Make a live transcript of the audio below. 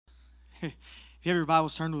If you have your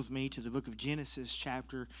Bibles, turn with me to the book of Genesis,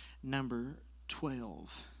 chapter number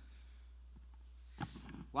 12.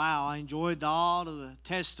 Wow, I enjoyed all of the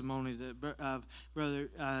testimony of Brother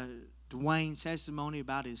Dwayne's testimony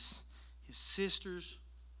about his sisters.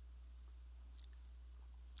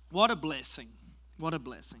 What a blessing. What a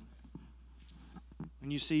blessing.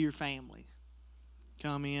 When you see your family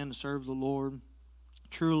come in to serve the Lord,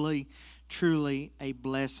 truly, truly a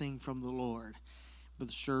blessing from the Lord. But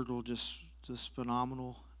the Sturgill, just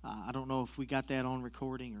phenomenal. I don't know if we got that on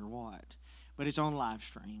recording or what, but it's on live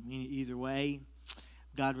stream. Either way,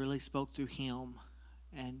 God really spoke through him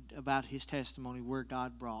and about his testimony, where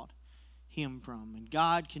God brought him from. And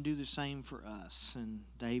God can do the same for us. And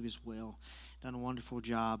Dave as well done a wonderful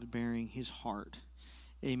job at bearing his heart.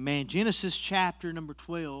 Amen. Genesis chapter number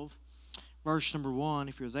 12, verse number 1.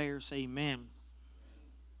 If you're there, say amen.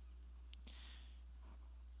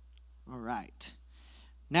 All right.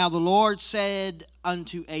 Now the Lord said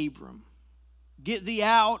unto Abram, Get thee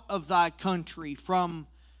out of thy country, from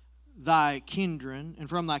thy kindred, and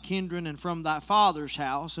from thy father's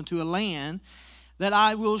house, into a land that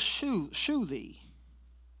I will shew thee.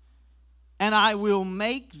 And I will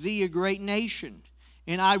make thee a great nation,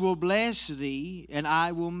 and I will bless thee, and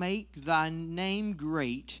I will make thy name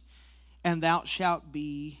great, and thou shalt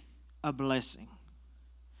be a blessing.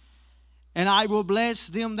 And I will bless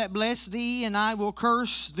them that bless thee, and I will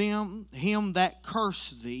curse him that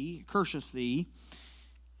curseth thee.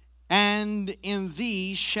 And in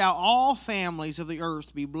thee shall all families of the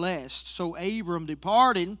earth be blessed. So Abram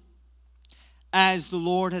departed, as the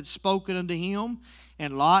Lord had spoken unto him,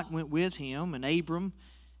 and Lot went with him. And Abram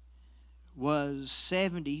was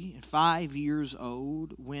 75 years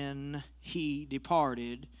old when he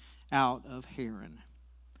departed out of Haran.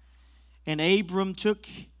 And Abram took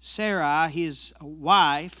Sarai his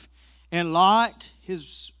wife, and Lot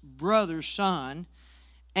his brother's son,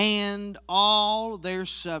 and all their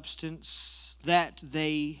substance that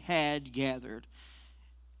they had gathered,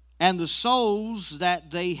 and the souls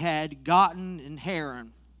that they had gotten in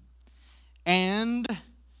Haran. And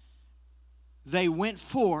they went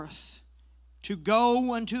forth to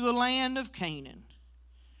go unto the land of Canaan,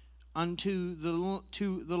 unto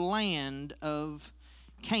the land of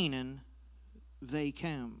Canaan they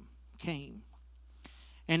came.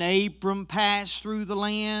 And Abram passed through the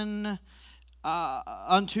land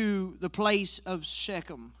unto the place of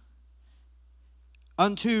Shechem,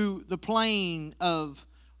 unto the plain of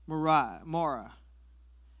Morah,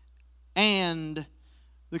 and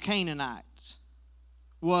the Canaanites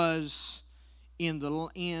was in the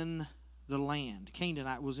land.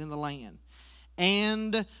 Canaanite was in the land.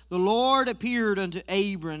 And the Lord appeared unto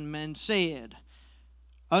Abram and said,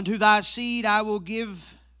 Unto thy seed I will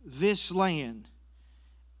give this land.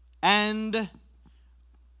 And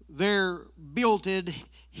there builded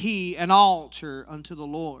he an altar unto the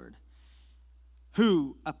Lord,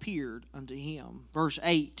 who appeared unto him. Verse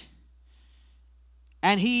 8.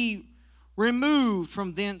 And he removed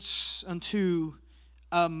from thence unto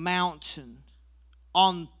a mountain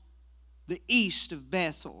on the east of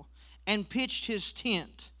Bethel, and pitched his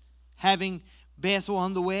tent, having Bethel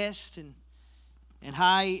on the west and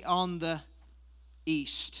Hai on the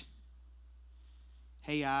east.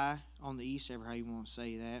 Hai on the east, ever how you want to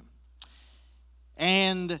say that.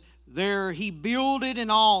 And there he builded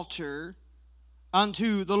an altar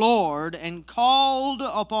unto the Lord, and called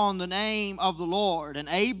upon the name of the Lord. And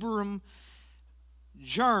Abram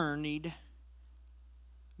journeyed,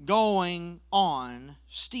 going on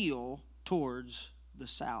still towards the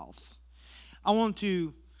south. I want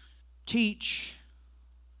to teach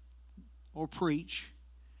or preach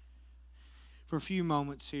for a few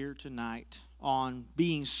moments here tonight on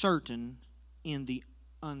being certain in the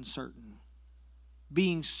uncertain.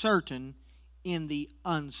 Being certain in the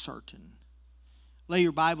uncertain. Lay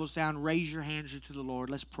your Bibles down, raise your hands to the Lord.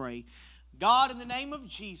 Let's pray. God, in the name of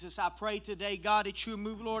Jesus, I pray today, God, that you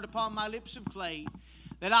move, Lord, upon my lips of clay,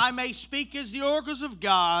 that I may speak as the oracles of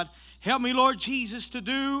God. Help me, Lord Jesus, to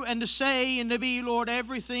do and to say and to be, Lord,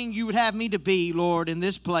 everything you would have me to be, Lord, in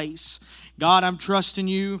this place. God, I'm trusting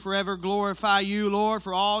you, forever glorify you, Lord,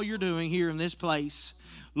 for all you're doing here in this place.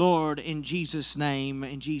 Lord, in Jesus' name,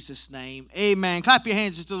 amen. Clap your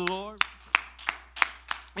hands to the Lord.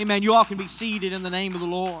 Amen. You all can be seated in the name of the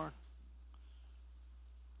Lord.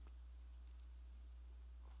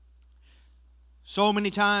 So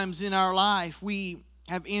many times in our life we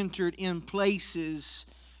have entered in places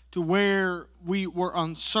to where we were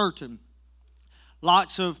uncertain.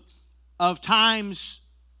 Lots of times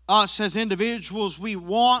us as individuals, we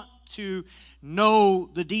want to know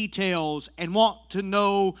the details and want to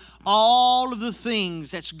know all of the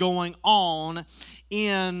things that's going on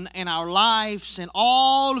in our lives and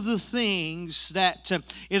all of the things that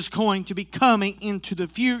is going to be coming into the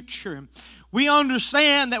future. We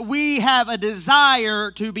understand that we have a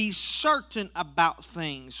desire to be certain about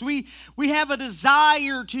things. We have a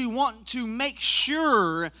desire to want to make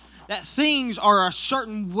sure that things are a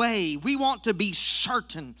certain way. We want to be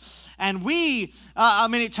certain. And we,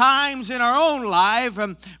 many times in our own life,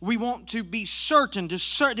 we want to be certain.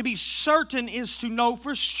 To be certain is to know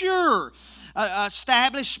for sure.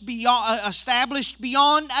 Established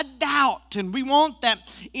beyond a doubt, and we want that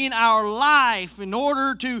in our life. In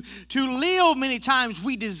order to live, many times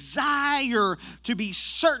we desire to be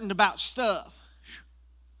certain about stuff.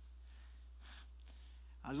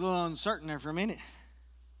 I was a little uncertain there for a minute.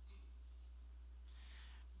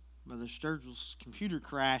 Brother Sturgill's computer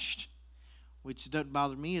crashed, which doesn't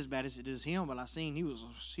bother me as bad as it does him, but I seen he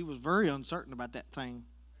was very uncertain about that thing.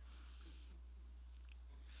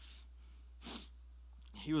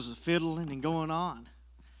 He was fiddling and going on.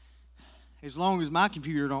 As long as my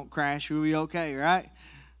computer don't crash, we'll be okay, right?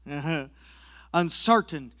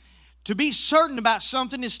 Uncertain. To be certain about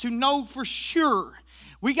something is to know for sure.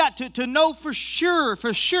 We got to know for sure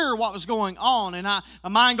what was going on. And my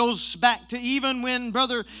mind goes back to even when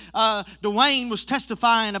Brother Dwayne was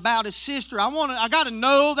testifying about his sister. I got to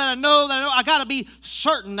know that I know. I got to be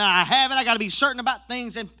certain that I have it. I got to be certain about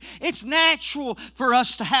things. And it's natural for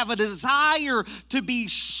us to have a desire to be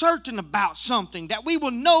certain about something, that we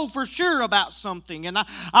will know for sure about something. And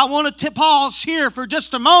I want to pause here for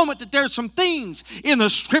just a moment that there's some things in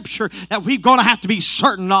the Scripture that we're going to have to be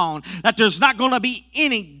certain on, that there's not going to be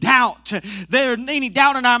any doubt. There's any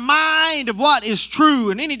doubt in our mind of what is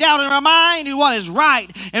true, and any doubt in our mind of what is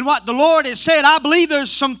right and what the Lord has said. I believe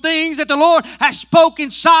there's some things that the Lord has spoken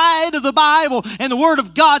inside of the Bible and the Word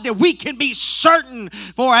of God that we can be certain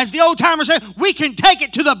for. As the old timer said, we can take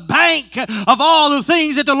it to the bank of all the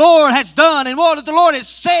things that the Lord has done and what the Lord has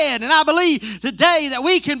said. And I believe today that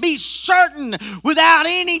we can be certain without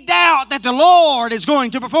any doubt that the Lord is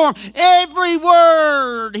going to perform every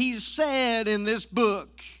word He's said in this book.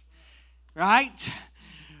 Right?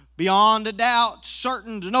 Beyond a doubt,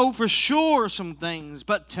 certain to know for sure some things.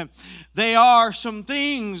 But they are some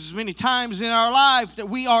things many times in our life that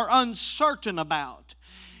we are uncertain about.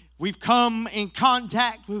 We've come in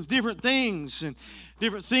contact with different things, and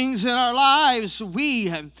different things in our lives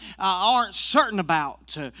we aren't certain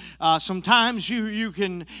about. Sometimes you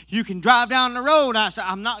can drive down the road and I say,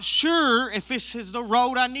 I'm not sure if this is the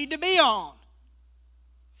road I need to be on.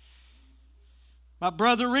 My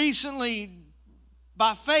brother recently,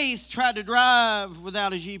 by faith, tried to drive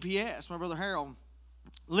without a GPS. My brother Harold,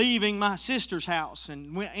 leaving my sister's house,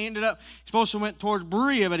 and supposed to went towards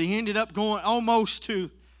Berea, but he ended up going almost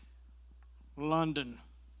to London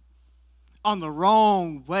on the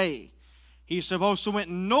wrong way. He supposed to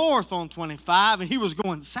went north on 25, and he was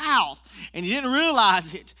going south, and he didn't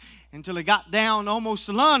realize it until he got down almost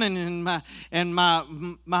to London, and my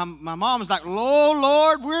mom was like, "Oh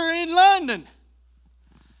Lord, we're in London."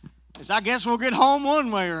 I guess we'll get home one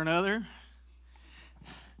way or another.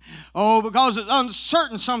 Oh, because it's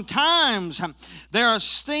uncertain sometimes. There are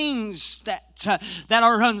things that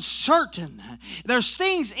are uncertain. There's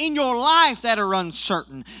things in your life that are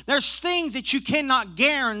uncertain. There's things that you cannot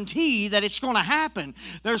guarantee that it's going to happen.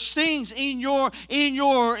 There's things in the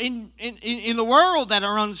world that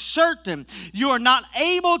are uncertain. You are not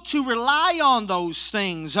able to rely on those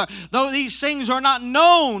things. Though these things are not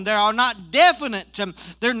known, they are not definite.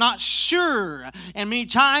 They're not sure. And many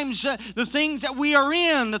times the things that we are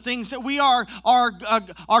in, the things that we are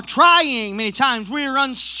trying, many times we are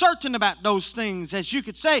uncertain about those things. As you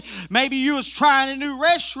could say, maybe you was trying a new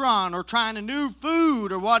restaurant or trying a new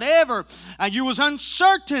food or whatever, and you was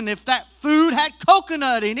uncertain if that food had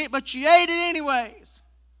coconut in it, but you ate it anyways.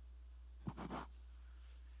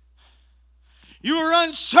 You were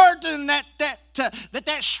uncertain that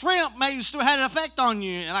shrimp maybe still had an effect on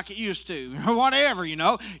you like it used to, or whatever, you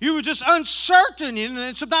know. You were just uncertain,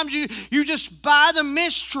 and sometimes you just buy the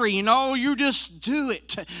mystery, you know. You just do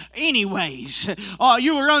it anyways.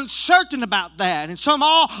 You were uncertain about that, and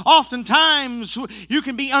oftentimes you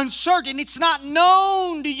can be uncertain. It's not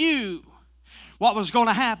known to you. what was going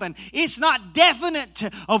to happen. It's not definite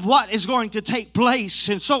of what is going to take place.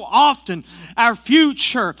 And so often our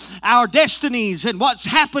future, our destinies, and what's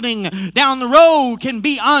happening down the road can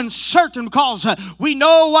be uncertain because we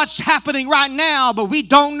know what's happening right now, but we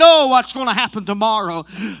don't know what's going to happen tomorrow.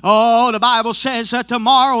 Oh, the Bible says that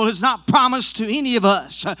tomorrow is not promised to any of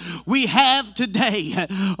us. We have today.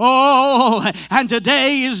 Oh, and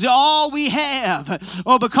today is all we have.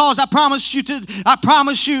 Oh, because I promise you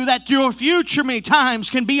that your future many times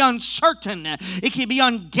can be uncertain. It can be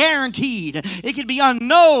unguaranteed. It can be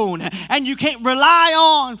unknown. And you can't rely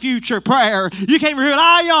on future prayer. You can't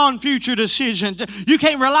rely on future decisions. You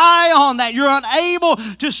can't rely on that. You're unable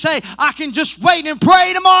to say, I can just wait and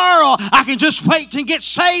pray tomorrow. I can just wait and get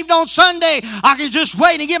saved on Sunday. I can just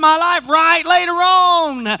wait and get my life right later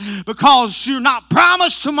on. Because you're not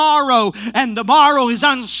promised tomorrow. And tomorrow is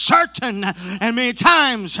uncertain. And many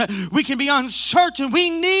times we can be uncertain. We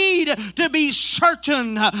need to be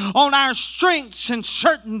certain on our strengths and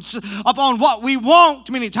certain upon what we want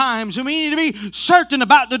many times. And we need to be certain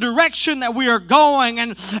about the direction that we are going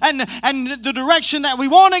and the direction that we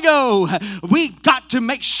want to go. We got to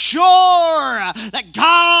make sure that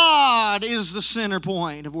God is the center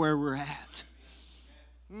point of where we're at.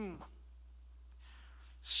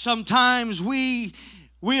 Sometimes we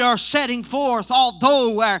are setting forth,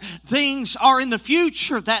 although our things are in the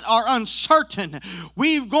future that are uncertain.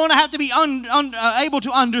 We're going to have to be able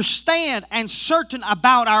to understand and certain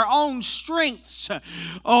about our own strengths.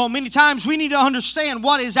 Oh, many times we need to understand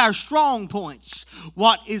what is our strong points.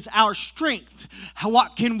 What is our strength?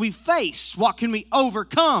 What can we face? What can we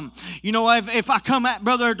overcome? You know, if I come at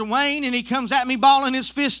Brother Dwayne and he comes at me balling his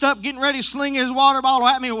fist up, getting ready to sling his water bottle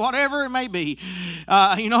at me, or whatever it may be,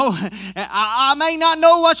 I may not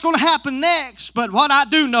know what's going to happen next, but what I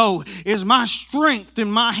do know is my strength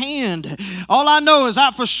in my hand. All I know is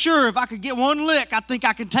for sure if I could get one lick, I think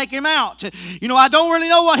I can take him out. You know, I don't really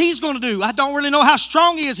know what he's going to do. I don't really know how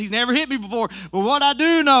strong he is. He's never hit me before. But what I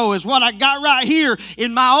do know is what I got right here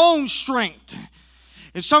in my own strength.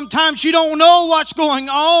 And sometimes you don't know what's going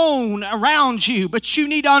on around you, but you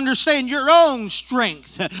need to understand your own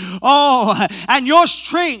strength. Oh, and your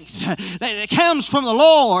strength that comes from the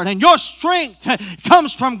Lord, and your strength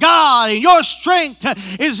comes from God, and your strength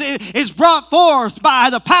is brought forth by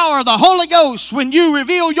the power of the Holy Ghost when you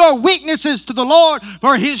reveal your weaknesses to the Lord,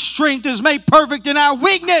 for His strength is made perfect in our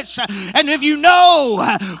weakness. And if you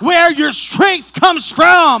know where your strength comes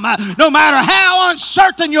from, no matter how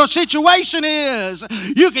uncertain your situation is,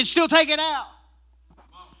 you can still take it out.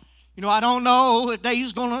 You know, I don't know if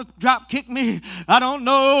Dave's going to drop kick me. I don't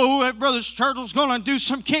know if Brother Turtle's going to do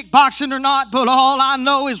some kickboxing or not, but all I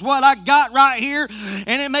know is what I got right here.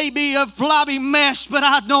 And it may be a flabby mess, but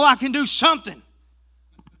I know I can do something.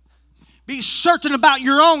 Be certain about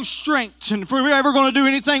your own strength. And if we're ever going to do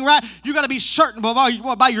anything right, you got to be certain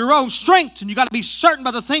by your own strength. And you got to be certain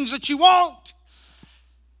about the things that you want.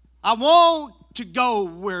 I want to go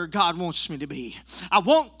where God wants me to be. I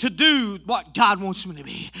want to do what God wants me to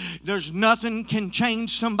be. There's nothing can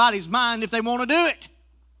change somebody's mind if they want to do it.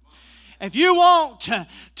 If you want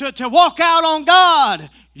to walk out on God,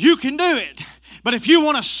 you can do it. But if you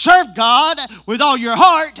want to serve God with all your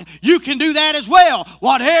heart, you can do that as well.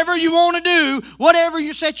 Whatever you want to do, whatever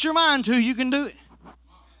you set your mind to, you can do it.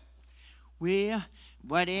 Well,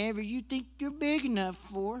 whatever you think you're big enough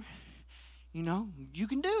for, you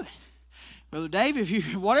can do it. Brother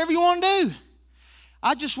Dave, whatever you want to do,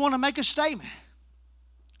 I just want to make a statement.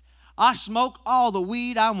 I smoke all the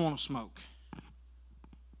weed I want to smoke.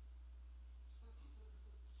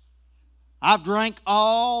 I've drank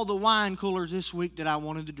all the wine coolers this week that I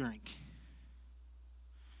wanted to drink.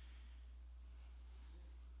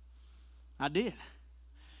 I did.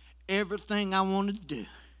 Everything I wanted to do.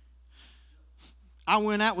 I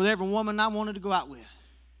went out with every woman I wanted to go out with.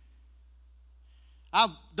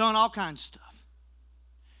 I've done all kinds of stuff.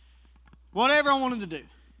 Whatever I wanted to do.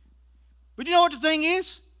 But you know what the thing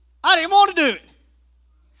is? I didn't want to do it.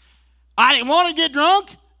 I didn't want to get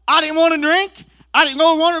drunk. I didn't want to drink. I didn't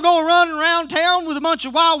want to go running around town with a bunch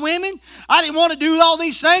of wild women. I didn't want to do all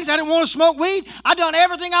these things. I didn't want to smoke weed. I done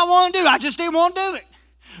everything I wanted to do. I just didn't want to do it.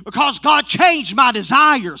 Because God changed my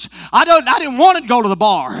desires. I didn't want to go to the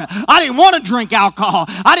bar. I didn't want to drink alcohol.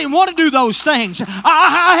 I didn't want to do those things.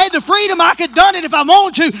 I had the freedom. I could have done it if I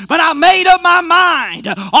wanted to, but I made up my mind.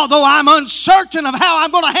 Although I'm uncertain of how I'm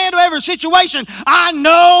going to handle every situation, I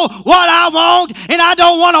know what I want, and I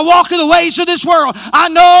don't want to walk in the ways of this world. I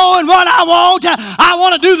know and what I want. I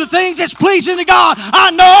want to do the things that's pleasing to God. I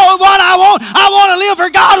know what I want. I want to live for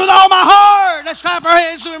God with all my heart. Let's clap our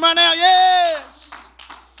hands to Him right now. Yes.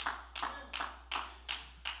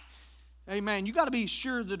 Amen. You got to be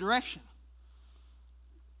sure of the direction.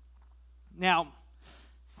 Now,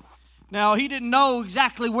 he didn't know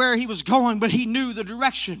exactly where he was going, but he knew the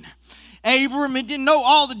direction. Abram didn't know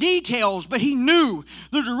all the details, but he knew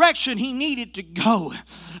the direction he needed to go.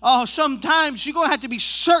 Sometimes you're going to have to be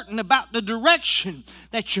certain about the direction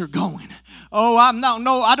that you're going.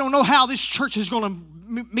 I don't know how this church is going to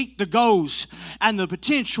meet the goals and the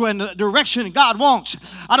potential and the direction God wants.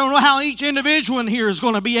 I don't know how each individual in here is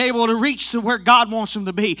going to be able to reach to where God wants them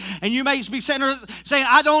to be. And you may be saying,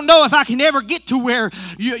 I don't know if I can ever get to where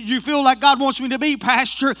you feel like God wants me to be,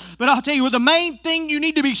 Pastor. But I'll tell you what, the main thing you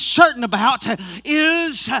need to be certain about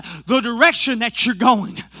is the direction that you're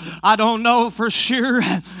going. I don't know for sure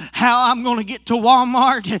how I'm going to get to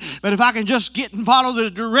Walmart, but if I can just get and follow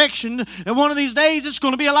the direction, and one of these days it's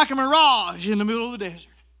going to be like a mirage in the middle of the desert.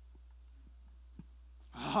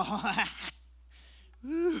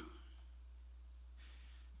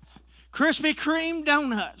 Krispy Kreme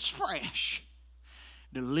donuts, fresh,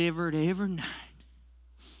 delivered every night.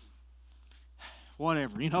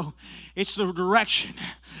 Whatever, it's the direction.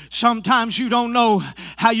 Sometimes you don't know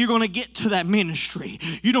how you're going to get to that ministry.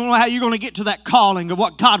 You don't know how you're going to get to that calling of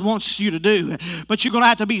what God wants you to do. But you're going to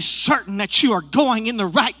have to be certain that you are going in the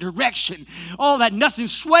right direction. That nothing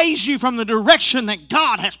sways you from the direction that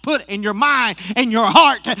God has put in your mind and your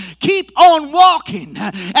heart. Keep on walking.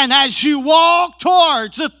 And as you walk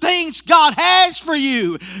towards the things God has for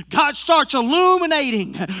you, God starts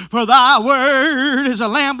illuminating. For thy word is a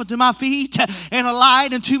lamp unto my feet and a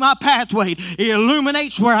light into my pathway. It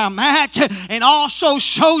illuminates where I'm at and also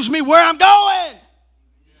shows me where I'm going.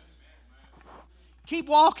 Keep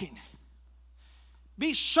walking.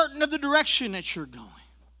 Be certain of the direction that you're going.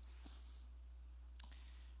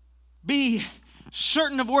 Be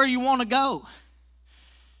certain of where you want to go.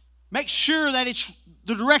 Make sure that it's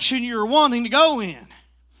the direction you're wanting to go in.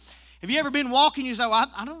 Have you ever been walking and you say,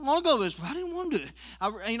 well, I don't want to go this way. I didn't want to do it.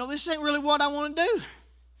 This ain't really what I want to do.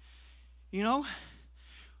 You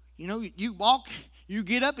walk, you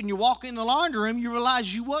get up and you walk in the laundry room, you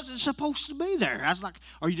realize you wasn't supposed to be there. I was like,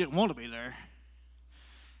 or you didn't want to be there.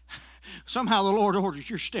 Somehow the Lord ordered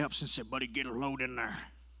your steps and said, buddy, get a load in there.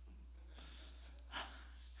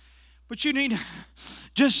 But you need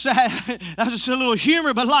that's just a little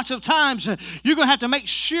humor, but lots of times you're going to have to make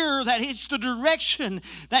sure that it's the direction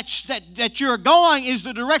that you're going is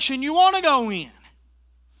the direction you want to go in.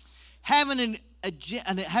 Having an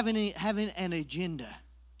agenda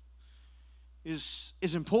is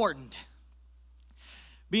important.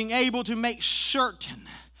 Being able to make certain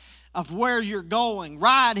of where you're going,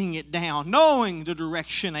 writing it down, knowing the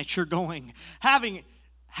direction that you're going, having it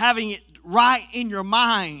right in your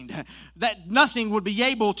mind, that nothing would be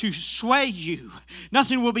able to sway you.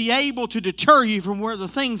 Nothing will be able to deter you from where the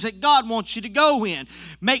things that God wants you to go in.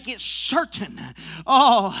 Make it certain.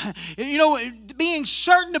 Being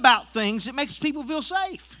certain about things, it makes people feel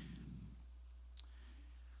safe.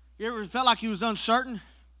 You ever felt like you was uncertain?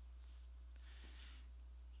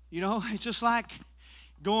 It's just like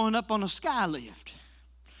going up on a sky lift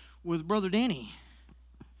with Brother Denny.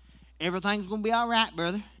 Everything's going to be all right,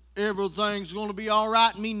 brother. Everything's going to be all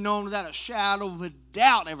right. Me knowing without a shadow of a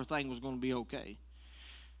doubt everything was going to be okay.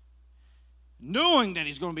 Knowing that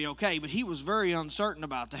he's going to be okay, but he was very uncertain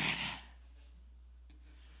about that.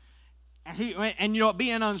 And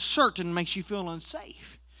being uncertain makes you feel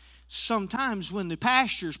unsafe. Sometimes when the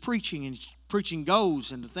pastor's preaching and preaching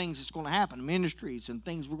goes and the things that's going to happen, ministries and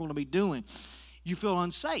things we're going to be doing, you feel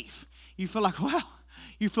unsafe. You feel like,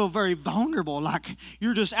 you feel very vulnerable, like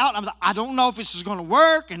you're just out. I don't know if this is going to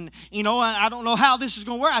work, and I don't know how this is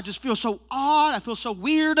going to work. I just feel so odd. I feel so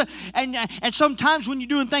weird. And sometimes when you're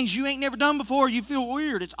doing things you ain't never done before, you feel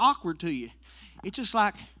weird. It's awkward to you. It's just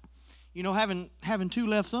like, having two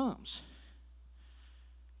left thumbs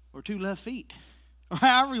or two left feet, or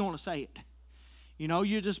however you want to say it.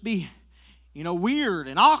 You just be weird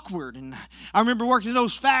and awkward. And I remember working in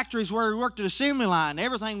those factories where we worked at assembly line.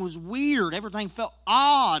 Everything was weird. Everything felt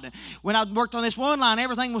odd. When I worked on this one line,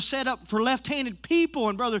 everything was set up for left-handed people.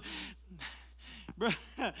 And Brother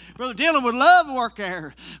Dylan would love to work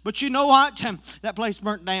there. But you know what? That place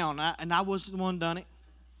burnt down. And I was the one done it.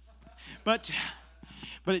 But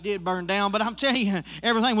it did burn down. But I'm telling you,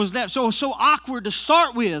 everything was so awkward to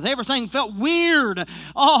start with. Everything felt weird. It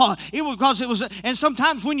was because it was. And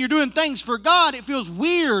sometimes when you're doing things for God, it feels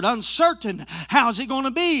weird, uncertain. How's it going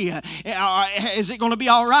to be? Is it going to be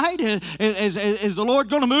all right? Is the Lord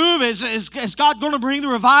going to move? Is God going to bring the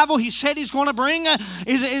revival He said He's going to bring?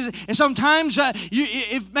 Sometimes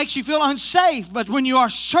it makes you feel unsafe. But when you are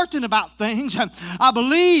certain about things, I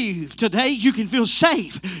believe today you can feel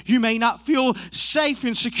safe. You may not feel safe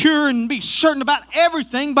can secure and be certain about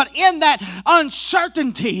everything, but in that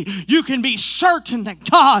uncertainty, you can be certain that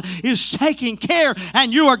God is taking care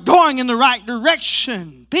and you are going in the right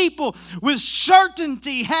direction. People with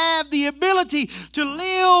certainty have the ability to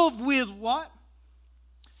live with what?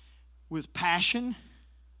 With passion.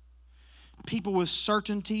 People with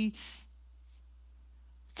certainty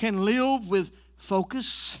can live with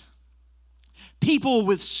focus. People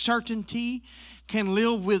with certainty can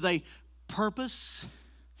live with a purpose.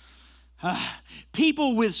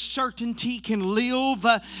 People with certainty can live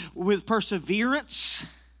with perseverance.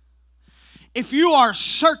 If you are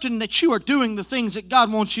certain that you are doing the things that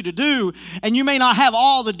God wants you to do, and you may not have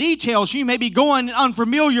all the details, you may be going in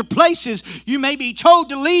unfamiliar places, you may be told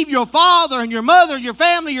to leave your father and your mother, your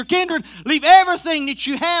family, your kindred, leave everything that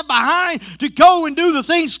you have behind to go and do the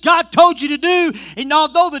things God told you to do. And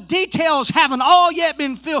although the details haven't all yet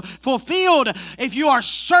been fulfilled, if you are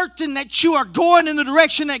certain that you are going in the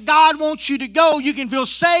direction that God wants you to go, you can feel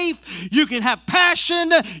safe, you can have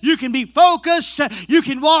passion, you can be focused, you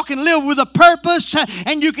can walk and live with a purpose,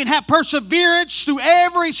 and you can have perseverance through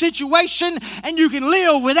every situation, and you can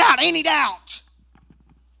live without any doubt.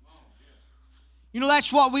 You know,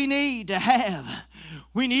 that's what we need to have.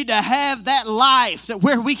 We need to have that life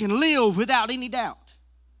where we can live without any doubt.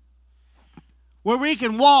 Where we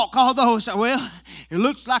can walk, although it's, well, it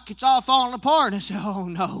looks like it's all falling apart. And say, oh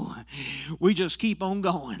no, we just keep on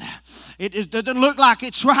going. It doesn't look like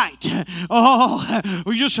it's right. Oh,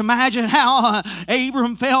 we just imagine how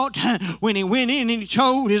Abram felt when he went in and he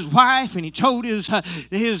told his wife and he told his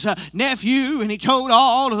nephew and he told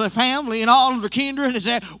all of the family and all of the kindred. He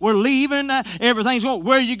said, we're leaving. Everything's going.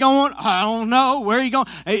 Where are you going? I don't know. Where are you going?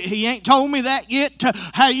 He ain't told me that yet.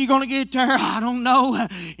 How are you going to get there? I don't know.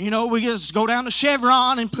 You know, we just go down to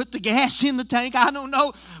Chevron and put the gas in the tank. I don't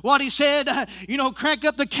know what he said. Crank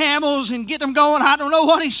up the camels and get them going. I don't know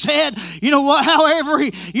what he said. You know what? However,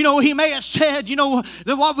 he may have said,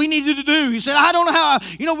 that what we needed to do. He said, I don't know how.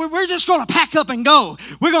 We're just going to pack up and go.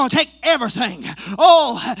 We're going to take everything.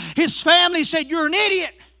 Oh, his family said, you're an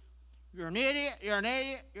idiot. You're an idiot. You're an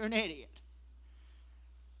idiot. You're an idiot.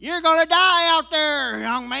 You're going to die out there,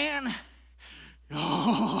 young man.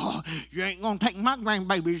 Oh, you ain't going to take my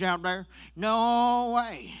grandbabies out there. No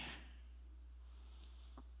way.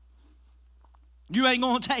 You ain't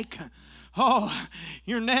going to take,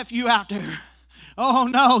 your nephew out there. Oh,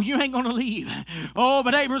 no, you ain't going to leave. Oh,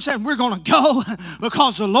 but Abram said, we're going to go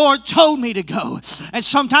because the Lord told me to go. And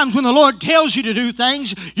sometimes when the Lord tells you to do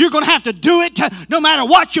things, you're going to have to do it no matter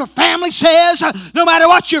what your family says, no matter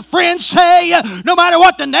what your friends say, no matter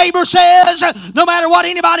what the neighbor says, no matter what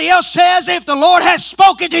anybody else says. If the Lord has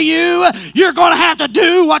spoken to you, you're going to have to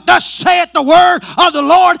do what thus saith the word of the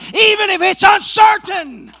Lord, even if it's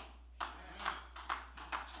uncertain.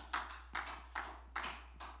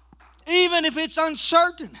 Even if it's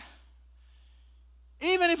uncertain.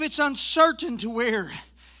 Even if it's uncertain to where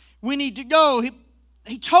we need to go.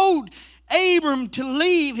 He told Abram to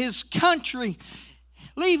leave his country,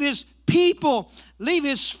 leave his people, leave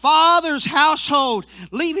his father's household,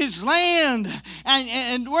 leave his land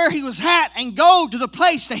and where he was at, and go to the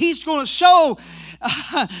place that he's going to show.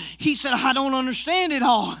 He said, I don't understand it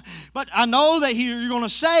all, but I know that you're going to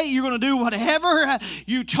say you're going to do whatever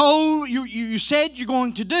you said you're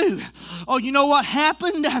going to do. Oh, you know what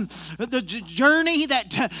happened? The journey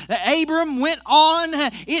that Abram went on,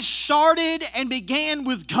 it started and began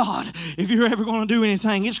with God. If you're ever going to do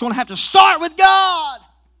anything, it's going to have to start with God.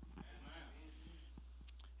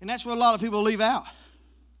 And that's what a lot of people leave out.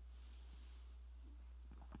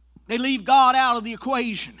 They leave God out of the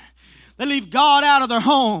equation. They leave God out of their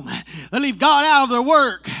home. They leave God out of their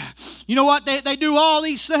work. You know what? They do all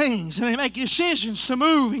these things, and they make decisions to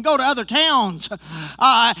move and go to other towns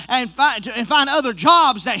and find other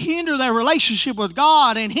jobs that hinder their relationship with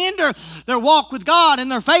God and hinder their walk with God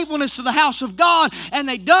and their faithfulness to the house of God. And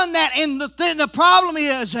they've done that, and the problem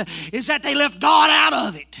is that they left God out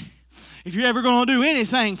of it. If you're ever going to do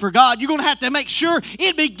anything for God, you're going to have to make sure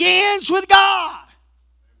it begins with God.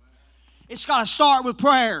 It's got to start with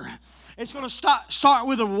prayer. It's going to start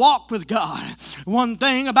with a walk with God. One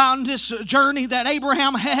thing about this journey that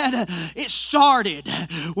Abraham had, it started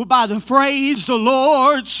by the phrase, the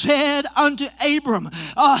Lord said unto Abram.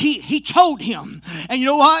 He told him. And you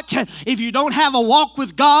know what? If you don't have a walk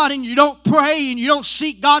with God and you don't pray and you don't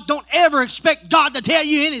seek God, don't ever expect God to tell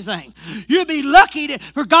you anything. You'd be lucky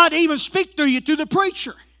for God to even speak to you through the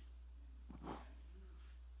preacher.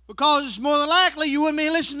 Because more than likely you wouldn't be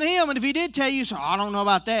listening to him. And if he did tell you, so I don't know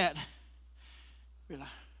about that.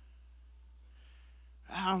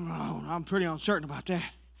 I don't know. I'm pretty uncertain about that.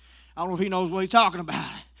 I don't know if he knows what he's talking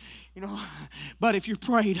about. You know, but if you're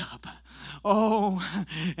prayed up,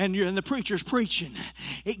 and the preacher's preaching,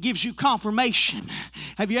 it gives you confirmation.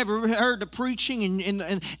 Have you ever heard the preaching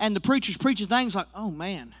and the preacher's preaching things like, oh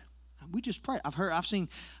man, we just prayed. I've seen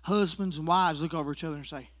husbands and wives look over each other and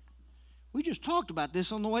say, we just talked about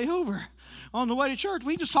this on the way to church.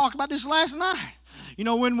 We just talked about this last night. You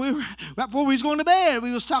know, when right before we was going to bed,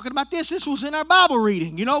 we was talking about this. This was in our Bible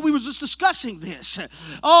reading. You know, we was just discussing this.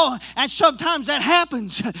 Oh, and sometimes that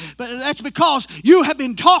happens, but that's because you have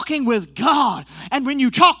been talking with God. And when you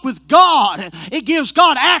talk with God, it gives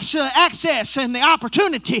God access and the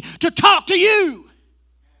opportunity to talk to you.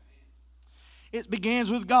 It begins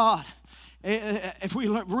with God. If we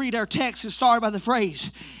read our text, it started by the phrase,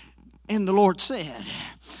 and the Lord said.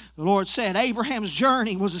 The Lord said Abraham's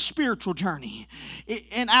journey was a spiritual journey.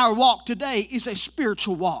 And our walk today is a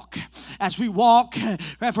spiritual walk. As we walk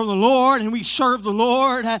from the Lord and we serve the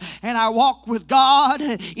Lord and our walk with God,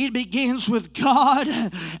 it begins with God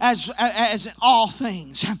as in all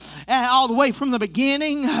things. All the way from the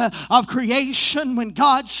beginning of creation, when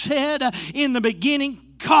God said, in the beginning,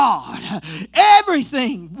 God.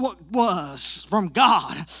 Everything was from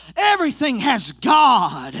God. Everything has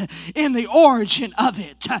God in the origin of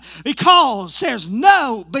it, because there's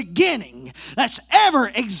no beginning that's ever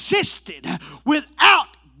existed without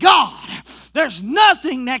God. There's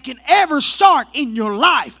nothing that can ever start in your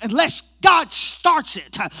life unless God starts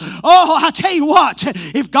it. Oh, I tell you what,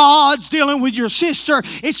 if God's dealing with your sister,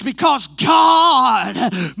 it's because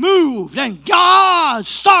God moved and God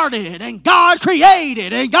started and God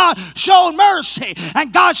created and God showed mercy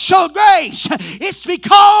and God showed grace. It's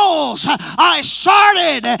because I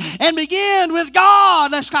started and began with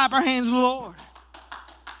God. Let's clap our hands to the Lord.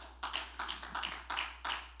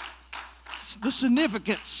 The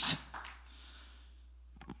significance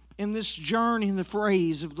in this journey, in the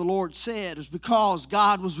phrase of the Lord said, is because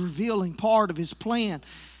God was revealing part of His plan.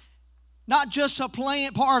 Not just a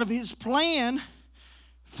plan, part of His plan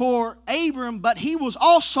for Abram, but He was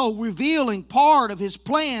also revealing part of His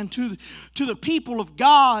plan to the people of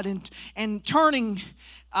God and turning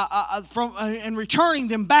and returning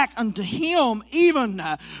them back unto Him, even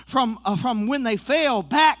from when they fell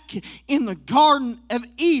back in the Garden of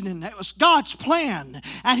Eden. It was God's plan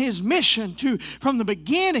and His mission from the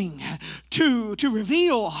beginning to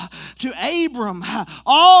reveal to Abram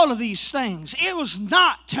all of these things. It was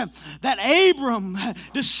not that Abram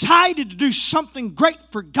decided to do something great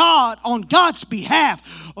for God on God's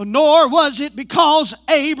behalf, nor was it because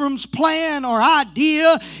Abram's plan or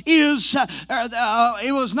idea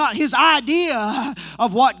it was not his idea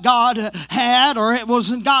of what God had, or it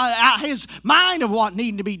wasn't his mind of what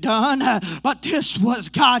needed to be done, but this was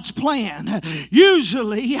God's plan.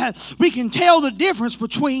 Usually, we can tell the difference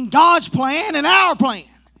between God's plan and our plan.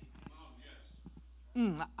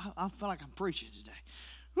 I feel like I'm preaching today.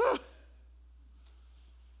 Whew.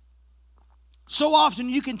 So often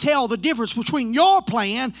you can tell the difference between your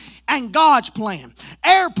plan and God's plan.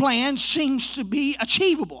 Our plan seems to be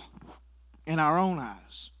achievable in our own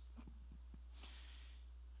eyes.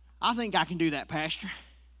 I think I can do that, Pastor.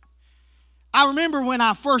 I remember when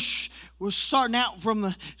I first was starting out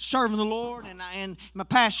from serving the Lord, and my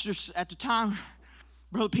pastor at the time,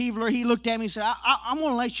 Brother Peevler, he looked at me and said, I'm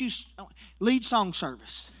going to let you lead song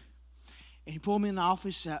service. And he pulled me in the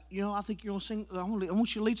office. I think you're going to sing. I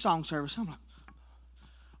want you to lead song service. I'm like,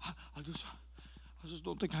 I just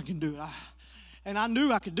don't think I can do it. And I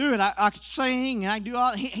knew I could do it. I could sing, and I could do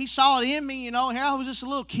all. He saw it in me, Here I was just a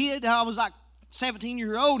little kid. I was like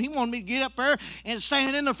 17-year-old. He wanted me to get up there and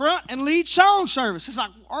stand in the front and lead song service. It's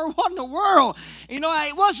like, what in the world? It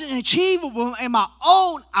wasn't achievable in my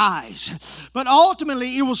own eyes. But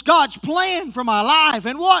ultimately, it was God's plan for my life.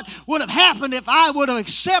 And what would have happened if I would have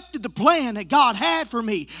accepted the plan that God had for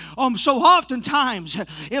me? So oftentimes,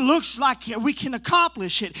 it looks like we can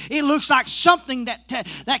accomplish it. It looks like something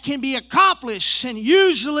that can be accomplished. And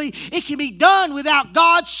usually, it can be done without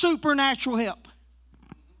God's supernatural help.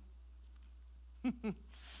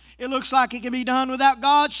 It looks like it can be done without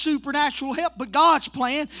God's supernatural help, but God's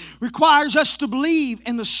plan requires us to believe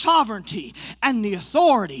in the sovereignty and the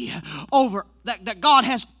authority over that God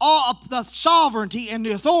has all the sovereignty and the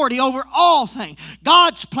authority over all things.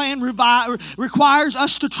 God's plan requires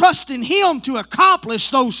us to trust in Him to accomplish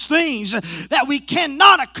those things that we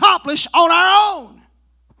cannot accomplish on our own.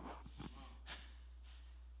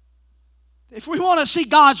 If we want to see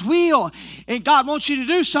God's will and God wants you to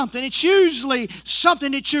do something, it's usually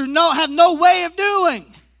something that you have no way of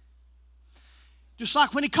doing. Just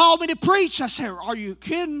like when He called me to preach, I said, are you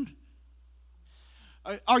kidding?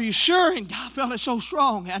 Are you sure? And I felt it so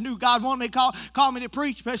strong. I knew God wanted me to call me to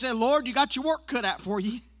preach, but I said, Lord, you got your work cut out for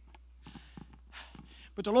you.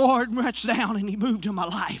 But the Lord reached down and He moved in my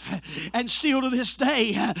life. And still to this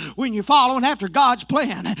day, when you're following after God's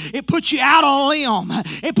plan, it puts you out on a limb.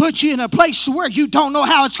 It puts you in a place to where you don't know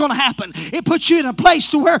how it's going to happen. It puts you in a place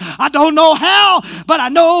to where I don't know how, but I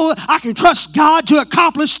know I can trust God to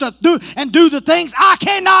accomplish do the things I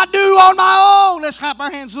cannot do on my own. Let's clap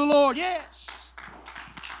our hands to the Lord. Yes.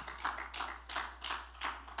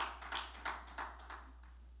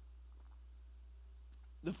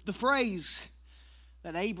 The phrase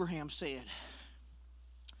that Abraham said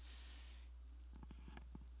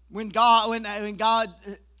when God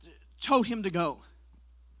told him to go,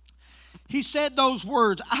 he said those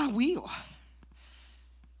words, I will.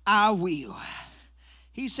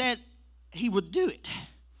 He said he would do it.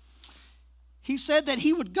 He said that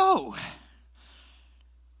he would go.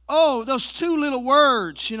 Oh, those two little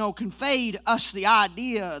words, conveyed us the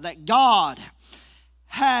idea that God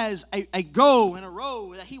has a goal and a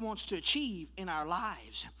road that He wants to achieve in our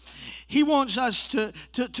lives. He wants us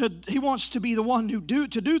He wants to be the one to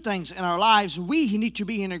do things in our lives. We need to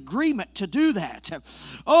be in agreement to do that.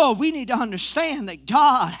 Oh, we need to understand that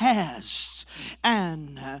God has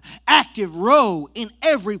an active role in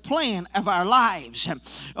every plan of our lives.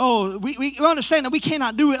 Oh, we understand that we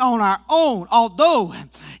cannot do it on our own. Although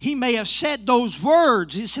He may have said those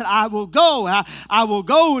words, He said, I will go. I will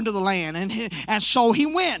go into the land. And so He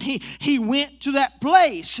went. He went to that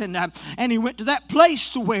place. And He went to that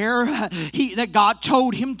place to where that God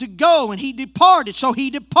told Him to go. And He departed. So He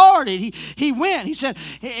departed. He went. He said,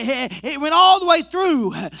 it went all the way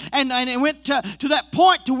through. And it went to that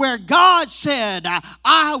point to where God said,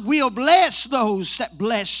 I will bless those that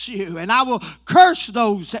bless you, and I will curse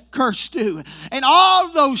those that curse you. And all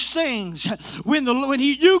of those things, when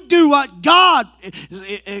you do what God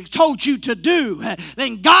told you to do,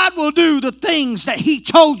 then God will do the things that He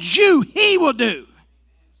told you He will do.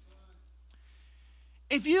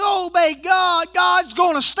 If you obey God, God's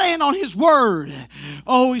going to stand on His word.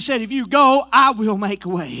 Oh, He said, if you go, I will make a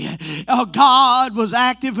way. God was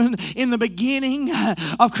active in the beginning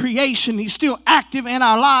of creation. He's still active in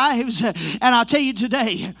our lives. And I'll tell you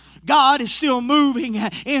today, God is still moving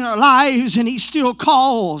in our lives, and He still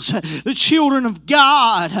calls the children of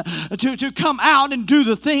God to come out and do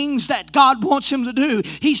the things that God wants Him to do.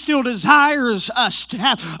 He still desires us to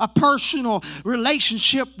have a personal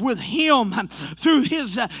relationship with Him through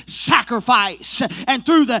His sacrifice and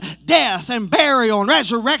through the death and burial and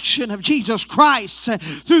resurrection of Jesus Christ,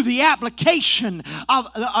 through the application of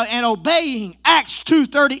and obeying Acts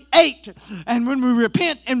 2:38. And when we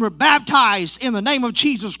repent and we're baptized in the name of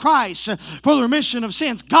Jesus Christ for the remission of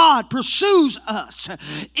sins, God pursues us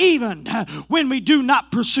even when we do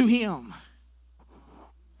not pursue Him.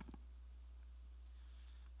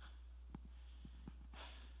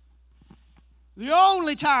 The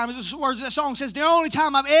only time, as the song says, the only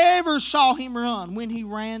time I've ever saw Him run, when He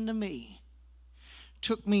ran to me,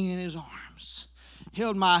 took me in His arms,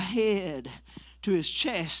 held my head to His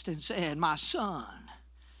chest and said, my son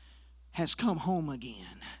has come home again.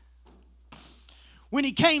 When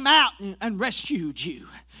He came out and rescued you.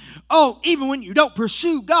 Oh, even when you don't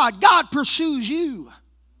pursue God, God pursues you.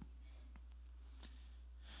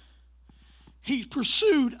 He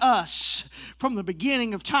pursued us from the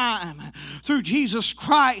beginning of time through Jesus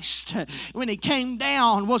Christ. When He came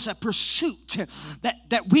down, was a pursuit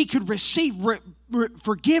that we could receive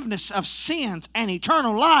forgiveness of sins and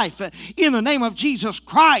eternal life in the name of Jesus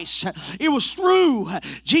Christ. It was through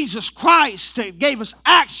Jesus Christ that gave us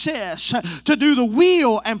access to do the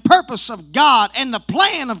will and purpose of God and the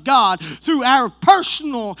plan of God through our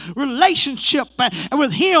personal relationship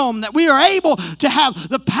with Him, that we are able to have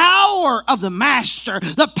the power of the Master,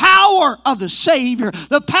 the power of the Savior,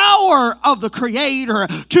 the power of the Creator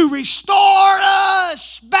to restore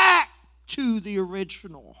us back to the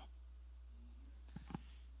original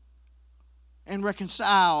and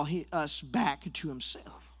reconcile us back to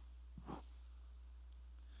Himself.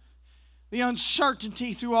 The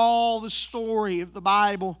uncertainty through all the story of the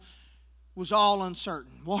Bible was all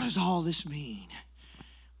uncertain. What does all this mean?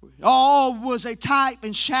 All was a type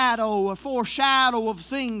and shadow, a foreshadow of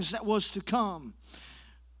things that was to come.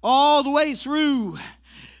 All the way through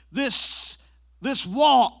this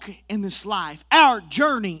walk in this life, our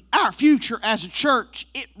journey, our future as a church,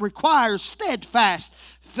 it requires steadfast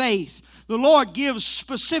faith. The Lord gives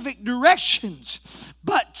specific directions,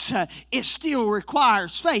 but it still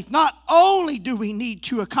requires faith. Not only do we need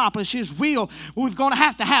to accomplish His will, but we're going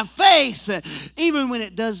to have faith even when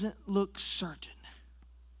it doesn't look certain.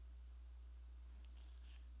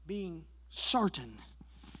 Being certain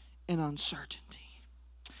in uncertainty.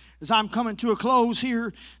 As I'm coming to a close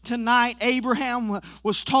here tonight, Abraham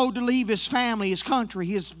was told to leave his family, his country,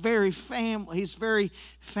 his very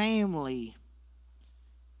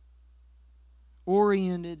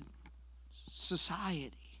family-oriented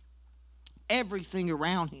society. Everything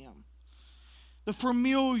around him. The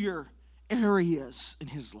familiar areas in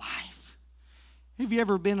his life. Have you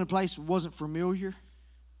ever been in a place that wasn't familiar?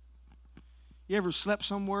 You ever slept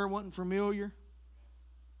somewhere that wasn't familiar?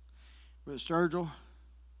 Brother Sturgill,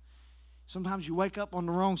 sometimes you wake up on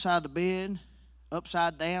the wrong side of the bed,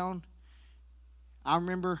 upside down. I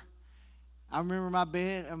remember my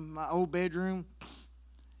bed, my old bedroom,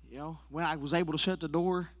 when I was able to shut the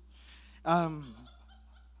door.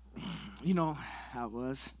 You know how it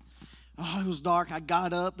was. Oh, it was dark. I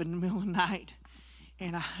got up in the middle of the night,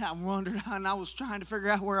 and I wondered, and I was trying to figure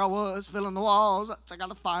out where I was, feeling the walls. I got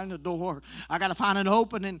to find the door. I got to find it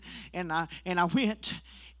open, and I went,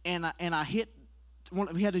 and I hit.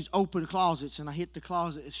 We had these open closets, and I hit the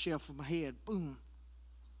closet shelf with my head. Boom.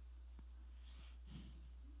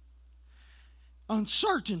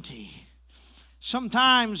 Uncertainty.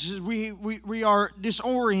 Sometimes we are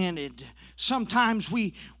disoriented. Sometimes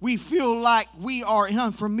we feel like we are in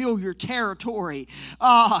unfamiliar territory.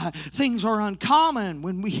 Things are uncommon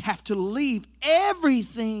when we have to leave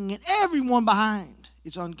everything and everyone behind.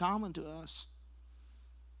 It's uncommon to us.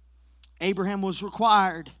 Abraham was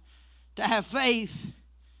required to have faith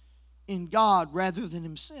in God rather than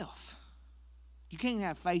himself. You can't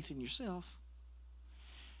have faith in yourself.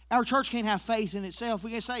 Our church can't have faith in itself.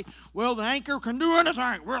 We can say, well, the anchor can do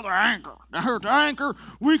anything. We're the anchor. The anchor,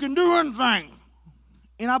 we can do anything.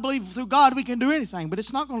 And I believe through God we can do anything, but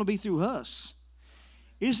it's not going to be through us.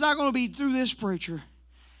 It's not going to be through this preacher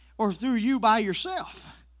or through you by yourself.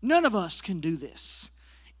 None of us can do this.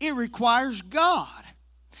 It requires God.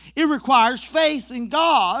 It requires faith in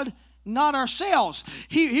God, not ourselves.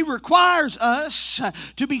 He requires us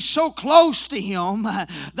to be so close to Him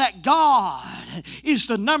that God is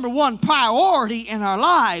the number one priority in our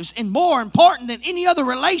lives and more important than any other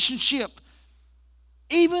relationship.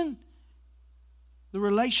 Even the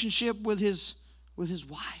relationship with his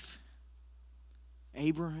wife.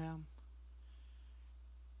 Abraham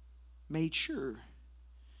made sure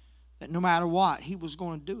that no matter what, he was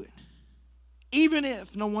going to do it. Even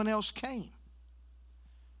if no one else came.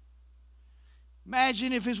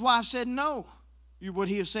 Imagine if his wife said no. Would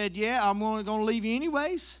he have said, yeah, I'm only going to leave you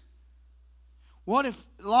anyways? What if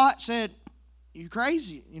Lot said, you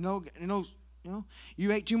crazy? You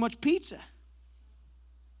ate too much pizza.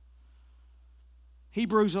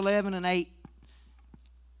 Hebrews 11 and 8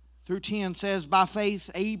 through 10 says, by faith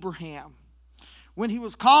Abraham, when he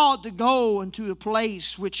was called to go into the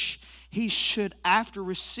place which he should after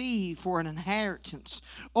receive for an inheritance,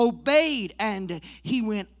 obeyed, and he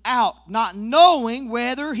went out, not knowing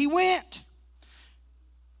whither he went.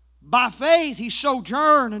 By faith he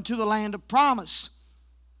sojourned into the land of promise,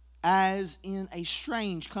 as in a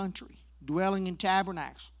strange country, dwelling in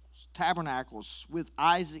tabernacles with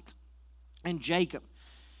Isaac and Jacob,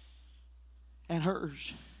 and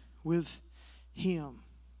hers with him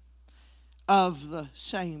of the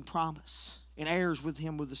same promise, and heirs with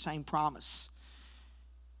him with the same promise.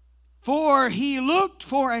 For he looked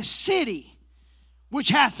for a city which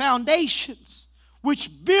hath foundations, which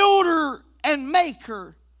builder and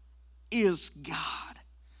maker is God.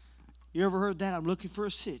 You ever heard that? I'm looking for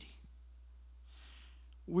a city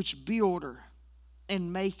which builder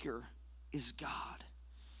and maker is God.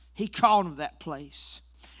 He called him that place.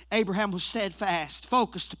 Abraham was steadfast,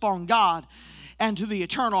 focused upon God and to the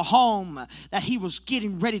eternal home that he was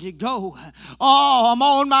getting ready to go. Oh, I'm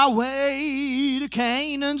on my way to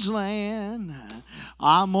Canaan's land.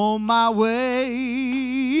 I'm on my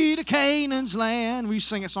way to Canaan's land. We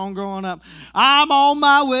sing a song growing up. I'm on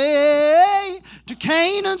my way to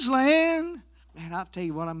Canaan's land. Man, I'll tell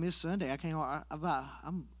you what, I missed Sunday. I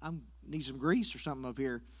need some grease or something up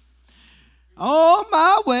here. On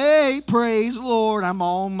my way, praise the Lord, I'm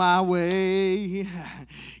on my way.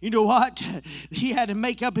 You know what? He had to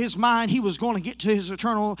make up his mind he was going to get to his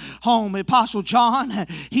eternal home. The Apostle John,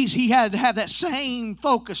 he had to have that same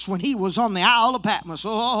focus when he was on the Isle of Patmos.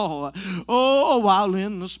 Oh, while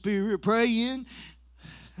in the Spirit praying.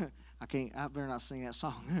 I better not sing that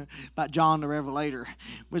song about John the Revelator.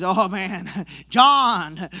 But oh man,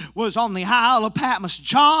 John was on the Isle of Patmos.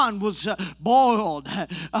 John was boiled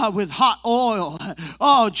with hot oil.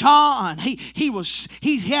 Oh, John, he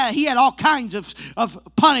had all kinds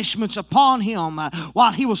of punishments upon him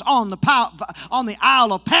while he was on the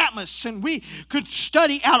Isle of Patmos. And we could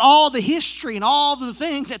study out all the history and all the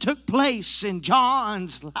things that took place in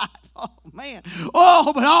John's life. Oh, man.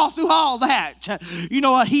 Oh, but all through all that, you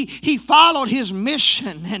know what? He followed his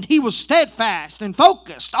mission, and he was steadfast and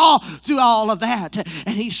focused all through all of that.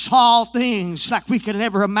 And he saw things like we could have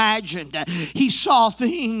never imagined. He saw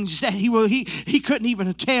things that he couldn't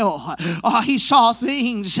even tell. He saw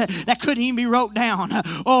things that couldn't even be wrote down.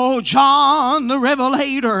 Oh, John the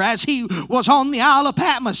Revelator, as he was on the Isle of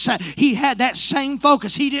Patmos, he had that same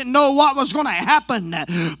focus. He didn't know what was going to happen.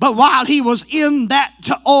 But while he was in that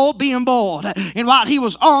oil being boiled, and while he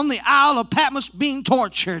was on the Isle of Patmos being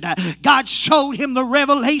tortured, God showed him the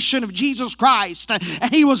revelation of Jesus Christ,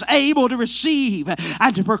 and he was able to receive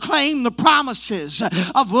and to proclaim the promises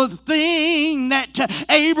of the thing that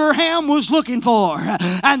Abraham was looking for.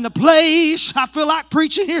 And the place, I feel like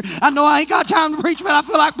preaching here. I know I ain't got time to preach, but I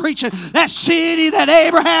feel like preaching. That city that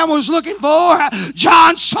Abraham was looking for,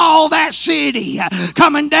 John saw that city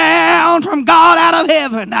coming down from God out of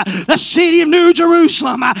heaven, the city of New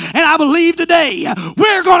Jerusalem. And I believe today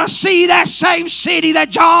we're going to see that same city that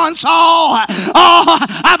John saw. Oh,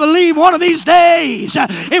 I believe one of these days,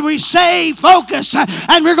 if we stay focused,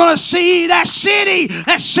 and we're going to see that city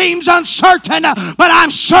that seems uncertain, but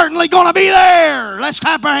I'm certainly going to be there. Let's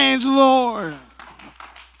clap our hands to the Lord.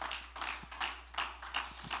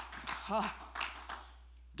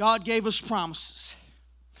 God gave us promises.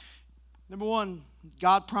 Number one,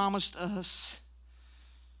 God promised us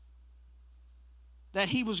that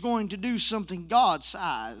He was going to do something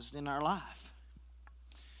God-sized in our life.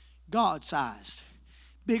 God-sized.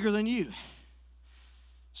 Bigger than you.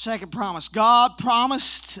 Second promise. God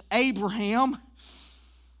promised Abraham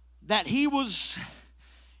that He was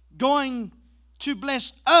going to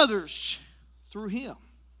bless others through him.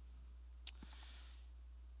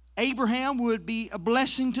 Abraham would be a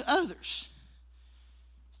blessing to others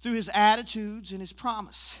through his attitudes and his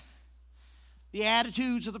promise. The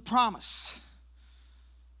attitudes of the promise.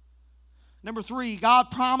 Number three, God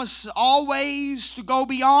promises always to go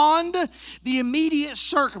beyond the immediate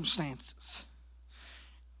circumstances.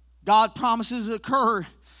 God promises to occur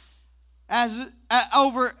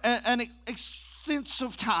over an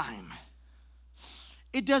extensive time.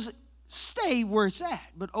 It doesn't stay where it's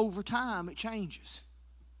at, but over time it changes.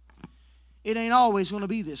 It ain't always going to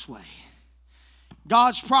be this way.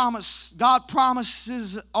 God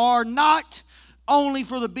promises are not only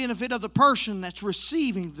for the benefit of the person that's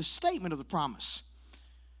receiving the statement of the promise,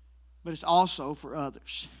 but it's also for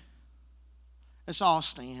others. Let's all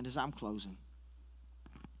stand as I'm closing.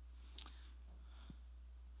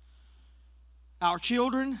 Our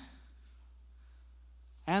children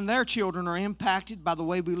and their children are impacted by the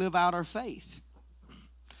way we live out our faith,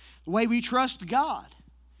 the way we trust God,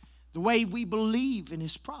 the way we believe in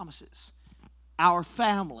His promises. Our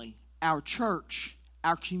family, our church,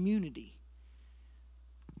 our community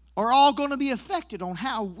are all going to be affected on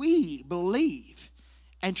how we believe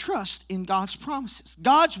and trust in God's promises.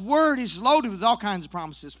 God's Word is loaded with all kinds of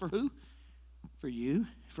promises. For who? For you,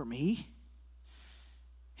 for me.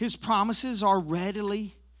 His promises are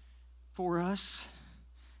readily for us,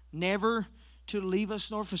 never to leave us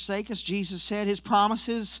nor forsake us. Jesus said His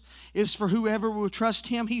promises is for whoever will trust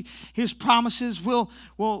Him. His promises will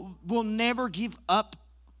never give up,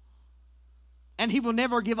 and He will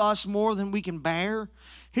never give us more than we can bear.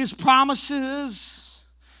 His promises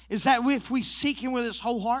is that if we seek Him with His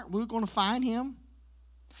whole heart, we're going to find Him.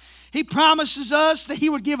 He promises us that He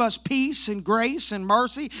would give us peace and grace and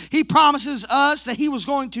mercy. He promises us that He was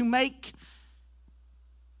going to make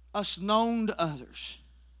us known to others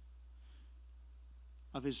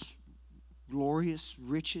of His glorious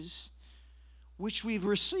riches, which we've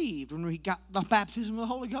received when we got the baptism of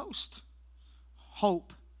the Holy Ghost.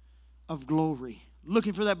 Hope of glory.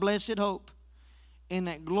 Looking for that blessed hope in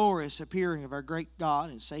that glorious appearing of our great God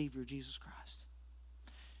and Savior Jesus Christ.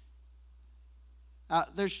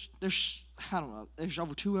 There's I don't know, there's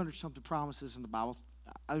over 200 something promises in the Bible.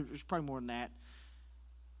 There's probably more than that.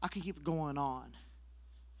 I could keep going on.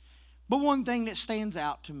 But one thing that stands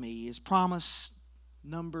out to me is promise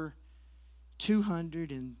number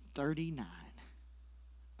 239.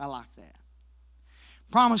 I like that.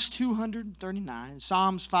 Promise 239,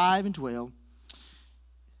 Psalms 5 and 12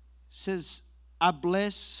 says, I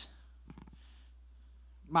bless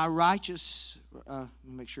my righteous, let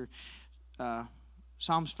me make sure,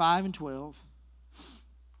 Psalms 5 and 12.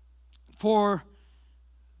 For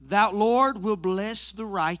thou, Lord, will bless the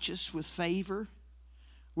righteous with favor.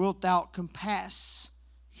 Wilt thou compass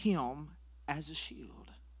him as a shield?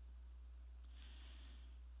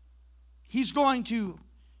 He's going to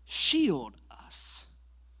shield us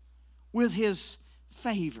with His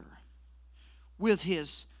favor, with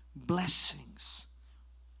His blessings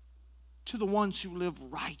to the ones who live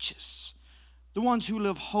righteous, the ones who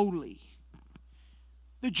live holy.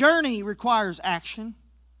 The journey requires action.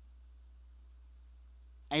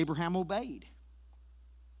 Abraham obeyed.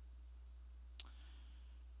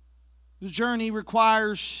 The journey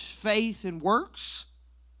requires faith and works,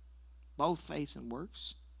 both faith and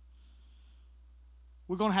works.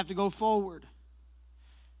 We're going to have to go forward.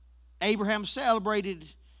 Abraham celebrated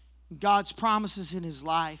God's promises in his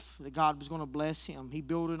life, that God was going to bless him. He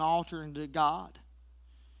built an altar unto God.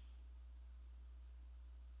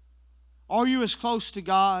 Are you as close to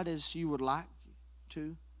God as you would like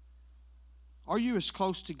to? Are you as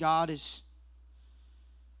close to God as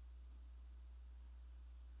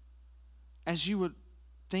you would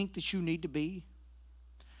think that you need to be?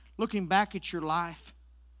 Looking back at your life,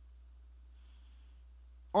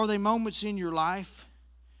 are there moments in your life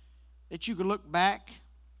that you could look back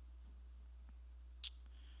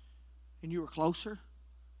and you were closer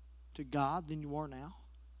to God than you are now?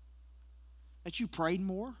 That you prayed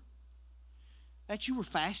more? That you were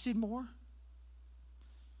fasted more?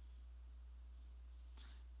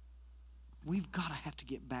 We've got to have to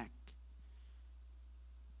get back.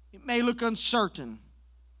 It may look uncertain,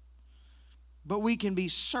 but we can be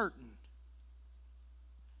certain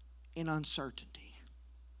in uncertainty.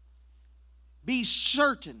 Be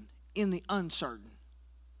certain in the uncertain.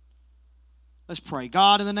 Let's pray.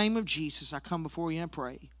 God, in the name of Jesus, I come before you and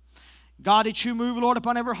pray. God, that you move, Lord,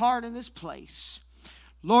 upon every heart in this place.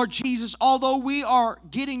 Lord Jesus, although we are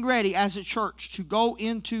getting ready as a church to go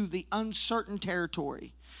into the uncertain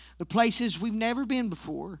territory, the places we've never been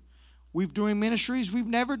before, we're doing ministries we've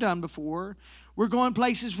never done before, we're going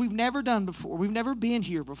places we've never done before, we've never been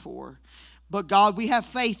here before. But God, we have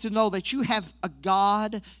faith to know that you have a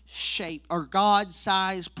God-shaped or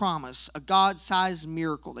God-sized promise, a God-sized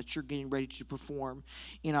miracle that you're getting ready to perform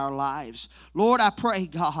in our lives. Lord, I pray,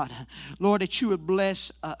 God, Lord, that you would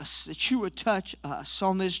bless us, that you would touch us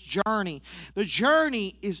on this journey. The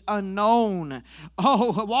journey is unknown.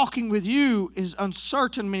 Oh, walking with you is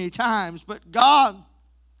uncertain many times. But God,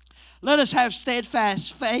 let us have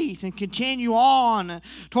steadfast faith and continue on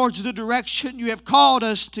towards the direction you have called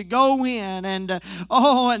us to go in. And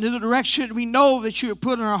and the direction we know that you have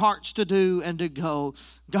put in our hearts to do and to go.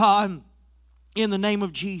 God, in the name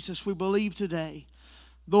of Jesus, we believe today,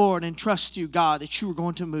 Lord, and trust you, God, that you are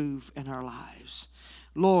going to move in our lives.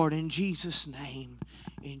 Lord, in Jesus' name,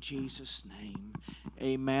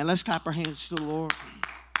 amen. Let's clap our hands to the Lord.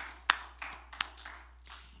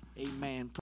 Amen.